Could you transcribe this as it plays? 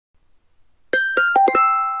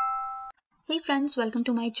Hey friends, welcome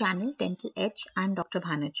to my channel Dental Edge. I'm Dr.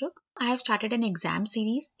 Bhanu. I have started an exam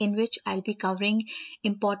series in which I'll be covering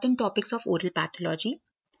important topics of oral pathology.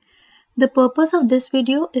 The purpose of this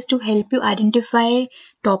video is to help you identify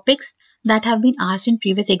topics that have been asked in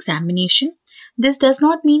previous examination. This does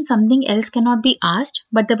not mean something else cannot be asked,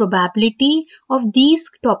 but the probability of these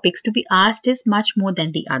topics to be asked is much more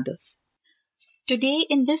than the others. Today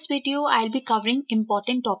in this video, I'll be covering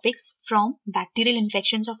important topics from bacterial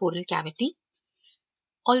infections of oral cavity.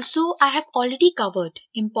 Also, I have already covered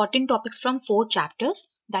important topics from 4 chapters,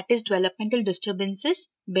 that is developmental disturbances,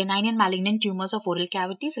 benign and malignant tumors of oral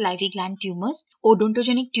cavity, salivary gland tumors,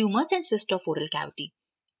 odontogenic tumors and cysts of oral cavity.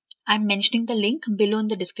 I'm mentioning the link below in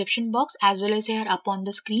the description box as well as here up on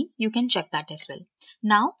the screen. You can check that as well.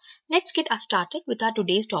 Now, let's get started with our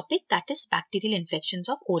today's topic, that is bacterial infections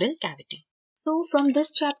of oral cavity. So from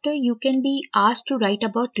this chapter, you can be asked to write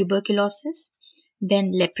about tuberculosis,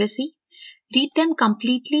 then leprosy. Read them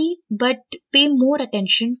completely but pay more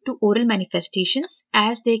attention to oral manifestations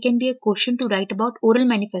as there can be a question to write about oral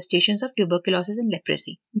manifestations of tuberculosis and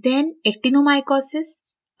leprosy. Then actinomycosis,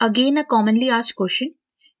 again a commonly asked question.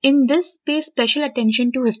 In this, pay special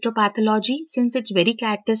attention to histopathology since it's very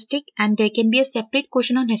characteristic and there can be a separate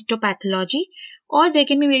question on histopathology or there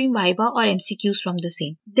can be maybe viva or MCQs from the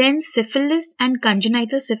same. Then syphilis and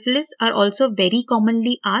congenital syphilis are also very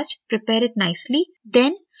commonly asked. Prepare it nicely.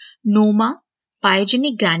 Then noma,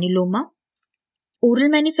 pyogenic granuloma. Oral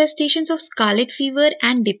manifestations of scarlet fever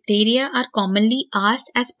and diphtheria are commonly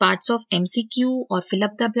asked as parts of MCQ or fill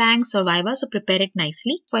up the blanks or viva, so prepare it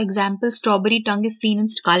nicely. For example, strawberry tongue is seen in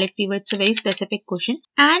scarlet fever. It's a very specific question.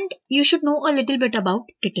 And you should know a little bit about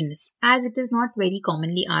tetanus as it is not very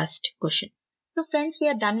commonly asked question. So friends, we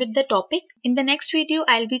are done with the topic. In the next video,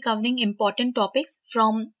 I'll be covering important topics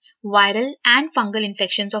from viral and fungal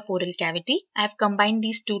infections of oral cavity. I have combined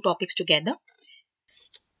these two topics together.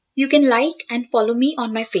 You can like and follow me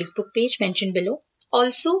on my Facebook page mentioned below.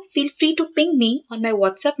 Also, feel free to ping me on my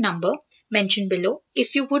WhatsApp number mentioned below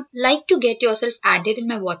if you would like to get yourself added in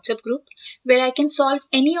my WhatsApp group where I can solve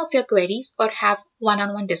any of your queries or have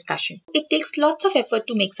one-on-one discussion. It takes lots of effort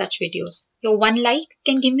to make such videos. Your one like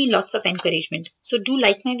can give me lots of encouragement. So do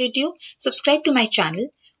like my video, subscribe to my channel.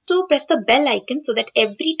 So press the bell icon so that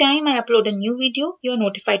every time I upload a new video, you are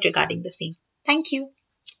notified regarding the same. Thank you.